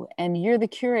you, and you're the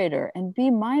curator, and be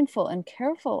mindful and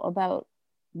careful about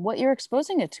what you're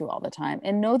exposing it to all the time,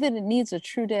 and know that it needs a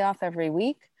true day off every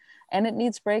week, and it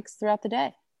needs breaks throughout the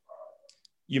day.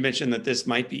 You mentioned that this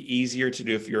might be easier to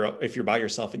do if you're by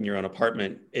yourself in your own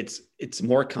apartment. It's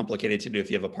more complicated to do if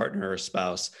you have a partner or a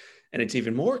spouse, and it's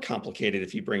even more complicated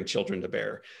if you bring children to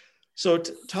bear. So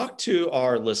talk to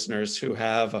our listeners who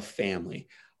have a family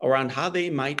around how they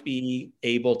might be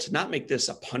able to not make this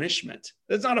a punishment.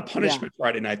 It's not a punishment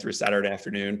Friday night through Saturday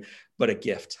afternoon, but a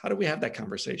gift. How do we have that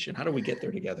conversation? How do we get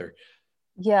there together?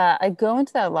 Yeah, I go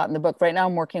into that a lot in the book. Right now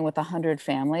I'm working with 100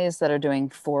 families that are doing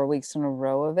 4 weeks in a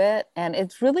row of it. And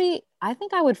it's really, I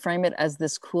think I would frame it as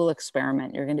this cool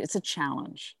experiment you're going to do. It's a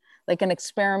challenge, like an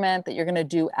experiment that you're going to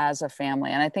do as a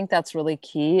family. And I think that's really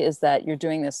key, is that you're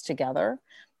doing this together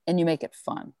and you make it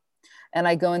fun. And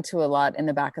I go into a lot in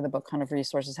the back of the book, kind of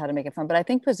resources, how to make it fun. But I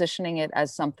think positioning it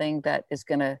as something that is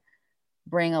going to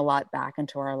bring a lot back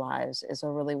into our lives is a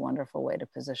really wonderful way to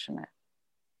position it.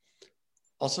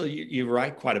 Also, you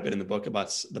write quite a bit in the book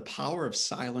about the power of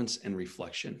silence and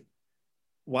reflection.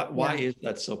 Why is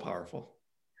that so powerful?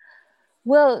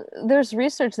 Well, there's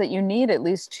research that you need at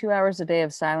least 2 hours a day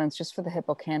of silence just for the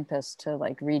hippocampus to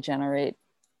like regenerate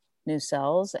new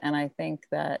cells. And I think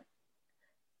that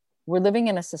we're living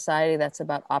in a society that's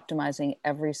about optimizing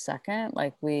every second.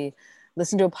 Like, we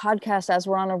listen to a podcast as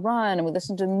we're on a run, and we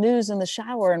listen to the news in the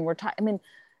shower, and I mean,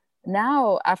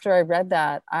 now after I read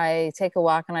that, I take a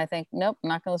walk and I think, nope, I'm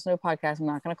not going to listen to a podcast. I'm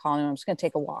not going to call anyone. I'm just going to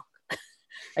take a walk.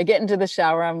 I get into the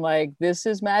shower. I'm like, this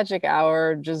is magic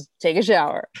hour. Just take a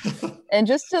shower. And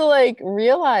just to like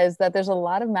realize that there's a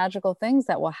lot of magical things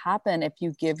that will happen if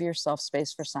you give yourself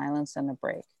space for silence and a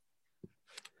break.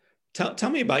 Tell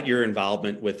me about your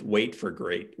involvement with Wait for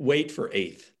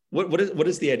Eighth. What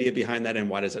is the idea behind that, and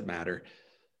why does it matter?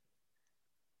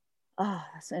 Oh,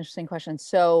 that's an interesting question.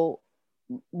 So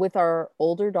with our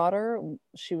older daughter,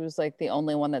 she was like the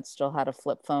only one that still had a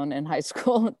flip phone in high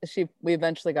school. We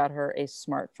eventually got her a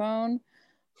smartphone,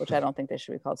 which I don't think they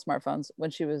should be called smartphones,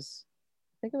 when she was,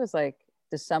 I think it was like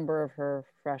December of her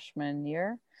freshman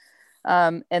year.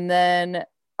 And then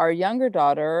our younger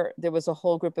daughter, there was a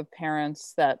whole group of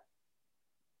parents that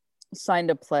signed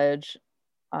a pledge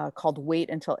called Wait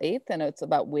Until Eighth, and it's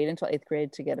about wait until 8th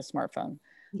grade to get a smartphone.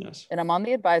 Yes. And I'm on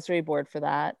the advisory board for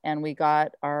that. And we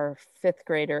got our 5th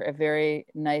grader a very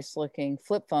nice looking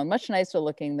flip phone, much nicer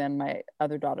looking than my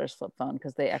other daughter's flip phone,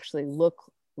 because they actually look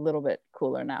a little bit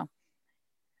cooler now.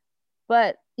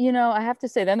 But, you know, I have to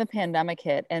say, then the pandemic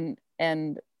hit,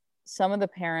 and some of the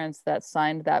parents that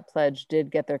signed that pledge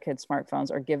did get their kids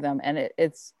smartphones or give them. And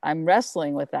I'm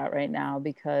wrestling with that right now,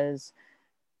 because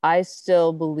I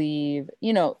still believe,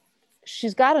 you know,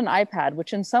 she's got an iPad,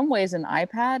 which in some ways an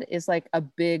iPad is like a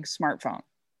big smartphone.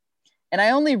 And I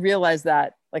only realized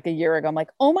that like a year ago. I'm like,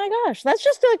 oh my gosh, that's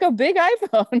just like a big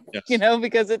iPhone, yes. You know,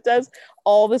 because it does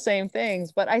all the same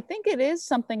things. But I think it is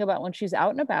something about when she's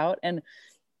out and about, and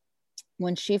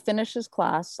when she finishes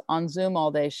class on Zoom all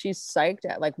day, she's psyched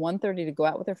at like 1:30 to go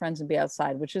out with her friends and be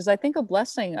outside, which is, I think, a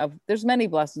blessing there's many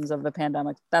blessings of the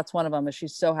pandemic. That's one of them, is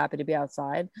she's so happy to be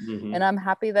outside. Mm-hmm. And I'm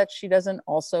happy that she doesn't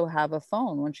also have a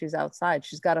phone when she's outside.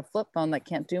 She's got a flip phone that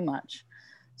can't do much.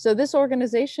 So this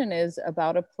organization is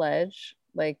about a pledge.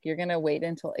 Like, you're going to wait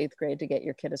until 8th grade to get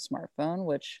your kid a smartphone,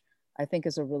 which I think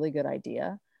is a really good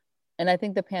idea. And I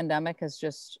think the pandemic has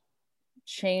just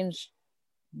changed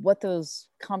what those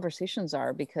conversations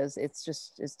are, because it's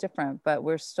different. But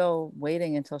we're still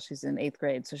waiting until she's in 8th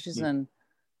grade. So she's in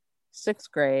 6th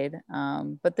grade.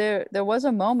 But there was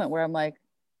a moment where I'm like,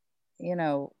 you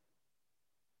know,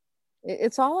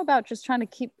 it's all about just trying to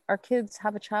keep our kids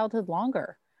have a childhood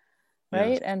longer,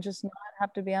 right? Yes. And just not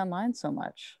have to be online so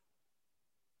much.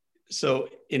 So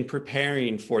in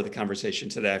preparing for the conversation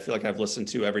today, I feel like I've listened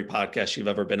to every podcast you've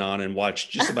ever been on and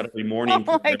watched just about every morning.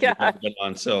 Oh my God. You've been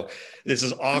on. So this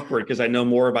is awkward, because I know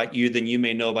more about you than you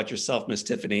may know about yourself, Miss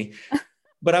Tiffany.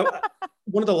 But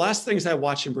one of the last things I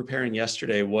watched in preparing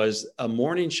yesterday was a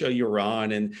morning show you were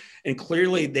on, and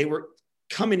clearly they were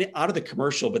coming out of the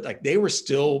commercial, but like they were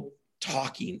still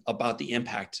talking about the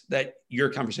impact that your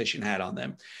conversation had on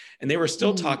them. And they were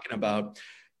still talking about,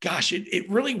 gosh, it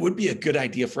really would be a good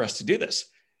idea for us to do this.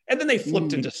 And then they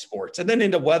flipped into sports and then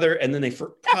into weather. And then they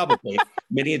probably,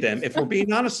 many of them, if we're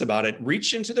being honest about it,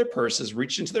 reached into their purses,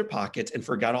 reached into their pockets and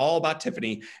forgot all about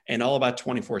Tiffany and all about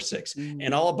 24/6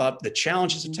 and all about the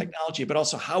challenges of technology, but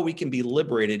also how we can be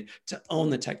liberated to own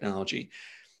the technology.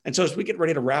 And so as we get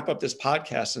ready to wrap up this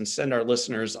podcast and send our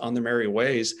listeners on their merry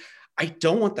ways, I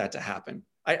don't want that to happen.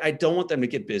 I don't want them to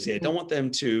get busy. I don't want them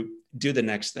to do the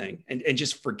next thing and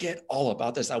just forget all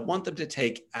about this. I want them to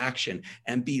take action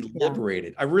and be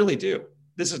liberated. I really do.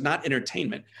 This is not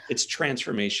entertainment. It's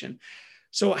transformation.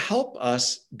 So help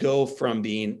us go from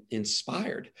being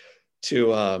inspired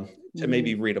to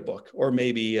maybe read a book or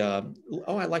maybe, I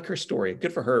like her story.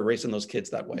 Good for her raising those kids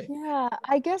that way. Yeah,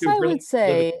 I guess I would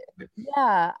say,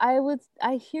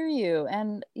 I hear you.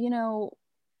 And,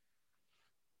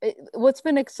 what's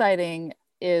been exciting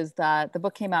is that the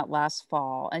book came out last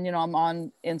fall, and I'm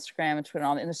on Instagram and Twitter,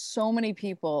 and there's so many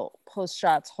people post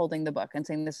shots holding the book and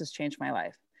saying this has changed my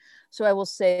life. So I will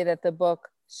say that the book,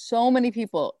 so many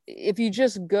people, if you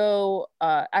just go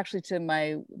actually to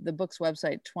the book's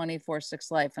website,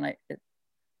 24/6 Life, and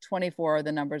 24 are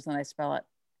the numbers, and I spell it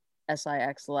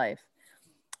SIX Life.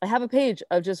 I have a page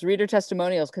of just reader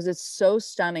testimonials because it's so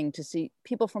stunning to see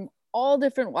people from all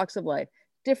different walks of life,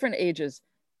 different ages,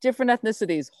 different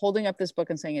ethnicities holding up this book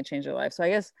and saying it changed their life. So I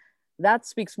guess that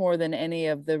speaks more than any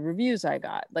of the reviews I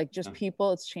got, like just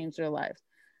people, it's changed their lives.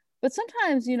 But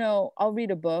sometimes, I'll read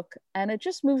a book and it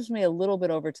just moves me a little bit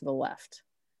over to the left,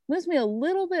 moves me a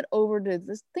little bit over to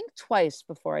this, think twice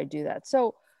before I do that.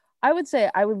 So I would say,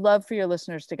 I would love for your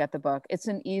listeners to get the book. It's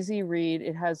an easy read.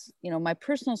 It has, my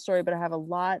personal story, but I have a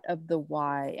lot of the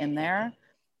why in there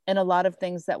and a lot of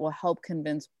things that will help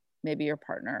convince maybe your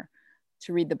partner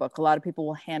to read the book. A lot of people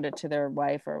will hand it to their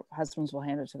wife, or husbands will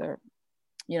hand it to their,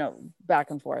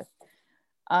 back and forth.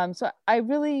 So I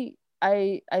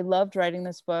loved writing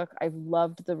this book. I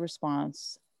loved the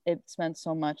response. It's meant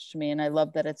so much to me. And I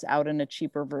love that it's out in a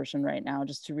cheaper version right now,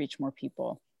 just to reach more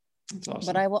people. That's awesome.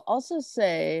 But I will also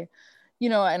say,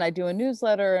 and I do a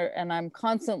newsletter, and I'm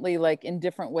constantly like in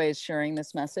different ways sharing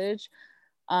this message.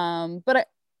 But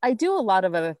I do a lot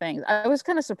of other things. I was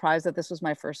kind of surprised that this was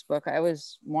my first book. I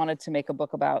always wanted to make a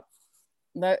book about,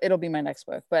 it'll be my next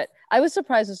book, but I was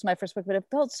surprised this was my first book, but it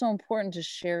felt so important to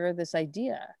share this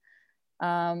idea.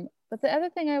 But the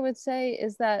other thing I would say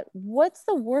is that what's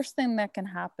the worst thing that can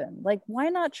happen? Like, why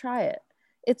not try it?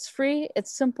 It's free.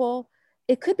 It's simple.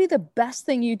 It could be the best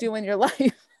thing you do in your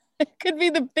life. It could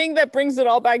be the thing that brings it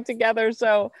all back together.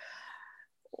 So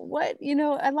a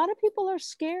lot of people are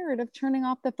scared of turning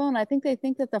off the phone. I think they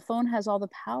think that the phone has all the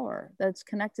power, that's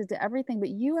connected to everything, but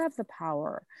you have the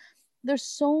power. There's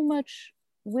so much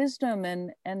wisdom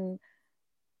and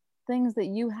things that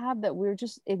you have that we're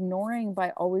just ignoring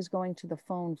by always going to the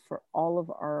phone for all of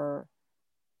our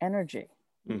energy.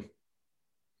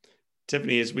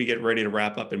 Tiffany, as we get ready to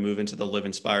wrap up and move into the Live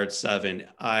Inspired 7,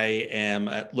 I am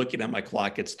looking at my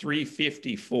clock. It's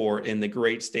 3:54 in the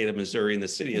great state of Missouri, in the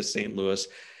city of St. Louis.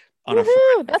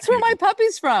 That's where my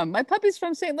puppy's from. My puppy's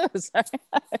from St. Louis.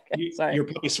 Sorry. Your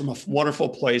puppy's from a wonderful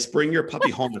place. Bring your puppy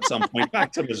home at some point.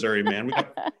 Back to Missouri, man.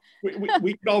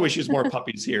 We could always use more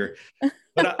puppies here.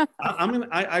 But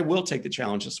I will take the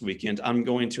challenge this weekend. I'm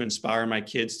going to inspire my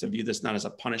kids to view this not as a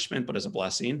punishment, but as a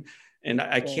blessing. And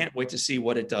I can't wait to see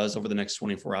what it does over the next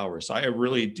 24 hours. So I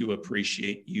really do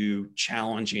appreciate you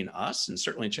challenging us and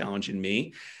certainly challenging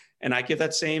me. And I give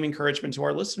that same encouragement to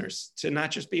our listeners to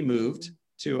not just be moved,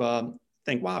 to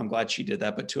think, wow, I'm glad she did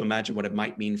that, but to imagine what it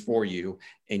might mean for you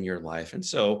in your life. And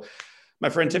so, my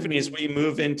friend Tiffany, as we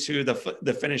move into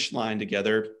the finish line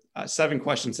together, 7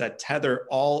 questions that tether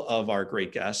all of our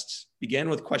great guests. Begin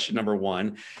with question number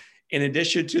 1. In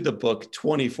addition to the book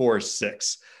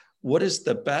 24/6, what is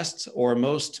the best or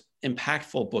most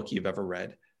impactful book you've ever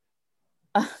read?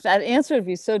 That answer would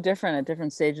be so different at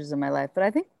different stages of my life. But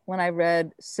I think when I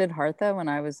read Siddhartha when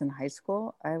I was in high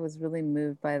school, I was really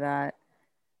moved by that.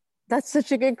 That's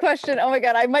such a good question. Oh my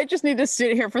God, I might just need to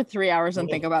sit here for 3 hours and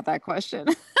think about that question.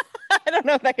 I don't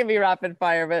know if that can be rapid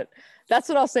fire, but that's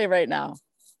what I'll say right now.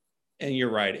 And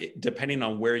you're right. Depending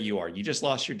on where you are, you just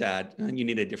lost your dad, and you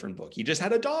need a different book. You just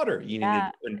had a daughter, you need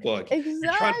a different book.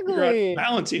 Exactly.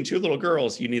 Balancing 2 little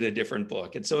girls, you need a different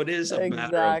book. And so it is a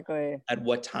matter of at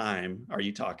what time are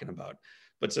you talking about.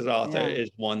 But Siddhartha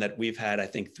is one that we've had, I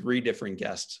think, 3 different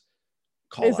guests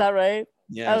call Is that right?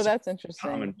 Yeah. Oh, that's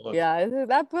interesting. Yeah,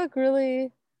 that book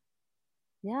really,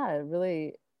 Yeah,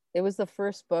 it was the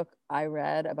first book I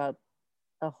read about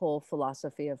a whole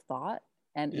philosophy of thought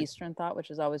and Yeah. Eastern thought, which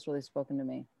has always really spoken to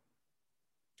me.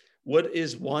 What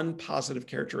is one positive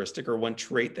characteristic or one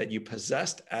trait that you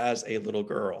possessed as a little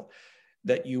girl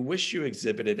that you wish you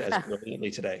exhibited as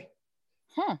brilliantly today?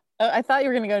 Huh. I thought you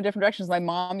were going to go in different directions. My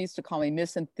mom used to call me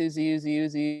Miss Enthusiasm,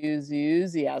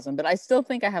 but I still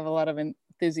think I have a lot of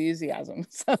enthusiasm.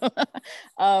 So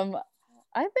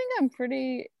I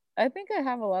think I think I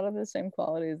have a lot of the same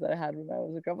qualities that I had when I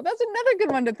was a girl. But that's another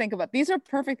good one to think about. These are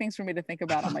perfect things for me to think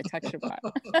about on my tech Shabbat.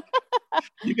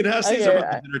 You can ask these around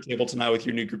the dinner table tonight with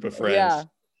your new group of friends. Yeah.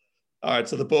 All right.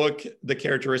 So the book, the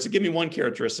characteristic, give me one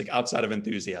characteristic outside of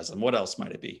enthusiasm. What else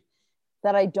might it be?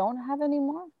 That I don't have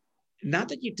anymore? Not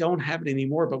that you don't have it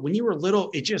anymore, but when you were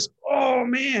little, it just, oh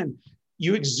man,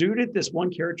 you exuded this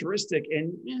one characteristic,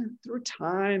 and through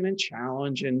time and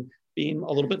challenge and being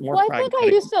a little bit more pragmatic. I think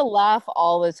I used to laugh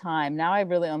all the time. Now I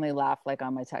really only laugh like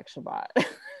on my tech Shabbat.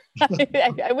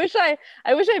 I wish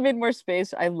I made more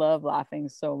space. I love laughing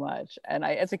so much. And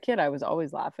as a kid, I was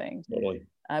always laughing. Totally.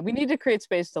 We need to create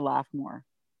space to laugh more.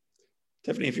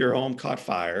 Tiffany, if your home caught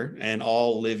fire and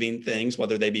all living things,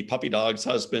 whether they be puppy dogs,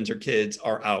 husbands, or kids,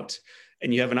 are out,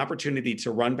 and you have an opportunity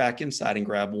to run back inside and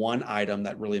grab one item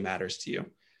that really matters to you,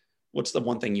 what's the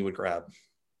one thing you would grab?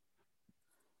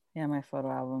 Yeah, my photo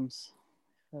albums.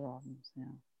 Yeah.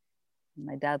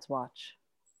 My dad's watch.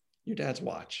 Your dad's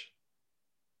watch.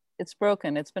 It's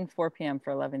broken. It's been 4 p.m.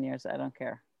 for 11 years. I don't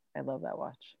care. I love that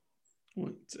watch.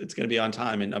 Well, it's going to be on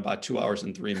time in about 2 hours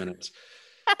and 3 minutes.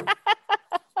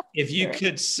 If you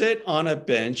could sit on a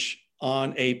bench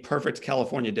on a perfect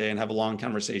California day and have a long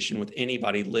conversation with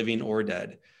anybody, living or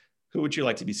dead, who would you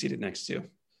like to be seated next to?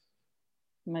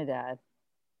 My dad.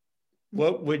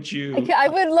 What would you... I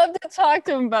would love to talk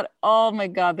to him about, oh my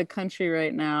God, the country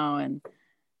right now and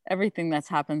everything that's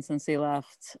happened since he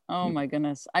left. Oh my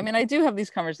goodness. I mean, I do have these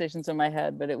conversations in my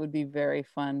head, but it would be very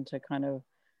fun to kind of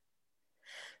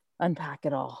unpack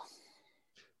it all.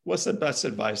 What's the best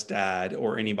advice Dad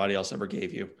or anybody else ever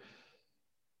gave you?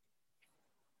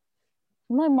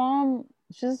 My mom,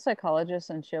 she's a psychologist,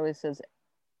 and she always says,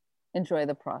 enjoy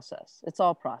the process. It's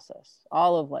all process.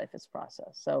 All of life is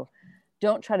process. So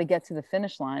don't try to get to the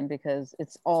finish line because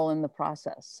it's all in the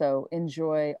process. So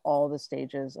enjoy all the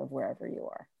stages of wherever you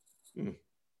are.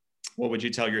 What would you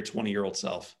tell your 20-year-old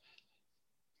self?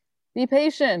 Be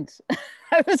patient.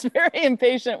 I was very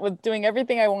impatient with doing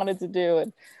everything I wanted to do.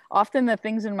 And often the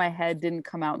things in my head didn't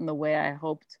come out in the way I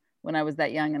hoped when I was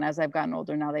that young. And as I've gotten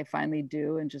older now, they finally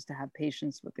do. And just to have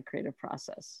patience with the creative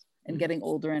process and getting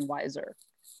older and wiser.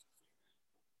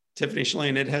 Tiffany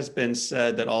Shlain, it has been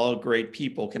said that all great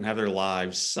people can have their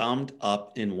lives summed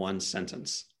up in one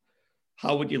sentence.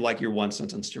 How would you like your one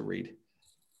sentence to read?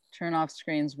 Turn off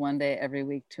screens one day every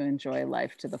week to enjoy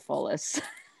life to the fullest.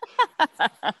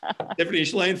 Tiffany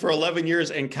Shlain, for 11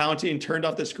 years and counting, turned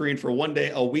off the screen for one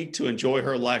day a week to enjoy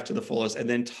her life to the fullest, and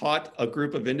then taught a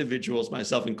group of individuals,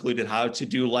 myself included, how to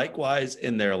do likewise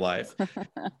in their life.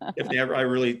 Tiffany, I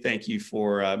really thank you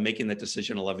for making that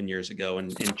decision 11 years ago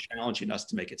and challenging us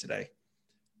to make it today.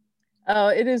 Oh,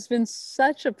 it has been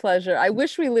such a pleasure. I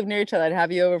wish we lived near each other. I'd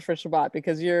have you over for Shabbat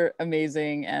because you're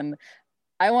amazing. And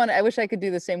I wish I could do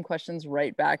the same questions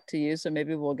right back to you. So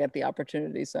maybe we'll get the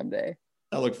opportunity someday.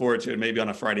 I look forward to it, maybe on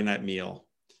a Friday night meal.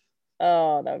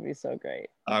 Oh, that would be so great.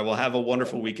 All right, well, have a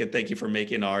wonderful weekend. Thank you for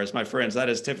making ours. My friends, that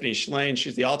is Tiffany Shlain.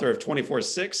 She's the author of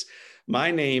 24/6.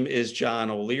 My name is John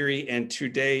O'Leary, and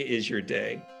today is your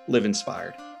day. Live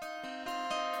inspired.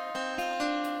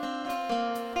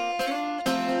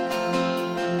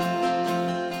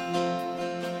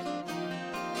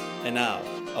 And now,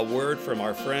 a word from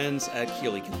our friends at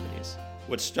Keeley Companies.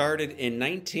 What started in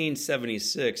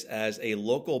 1976 as a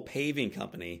local paving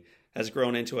company has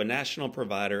grown into a national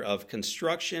provider of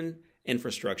construction,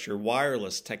 infrastructure,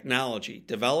 wireless, technology,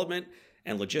 development,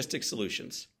 and logistics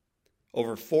solutions.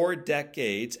 Over 4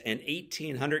 decades and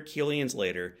 1,800 Keelians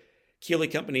later, Keeley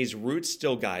Companies' roots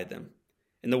still guide them.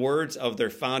 In the words of their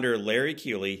founder, Larry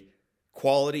Keeley,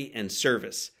 quality and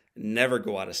service never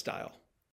go out of style.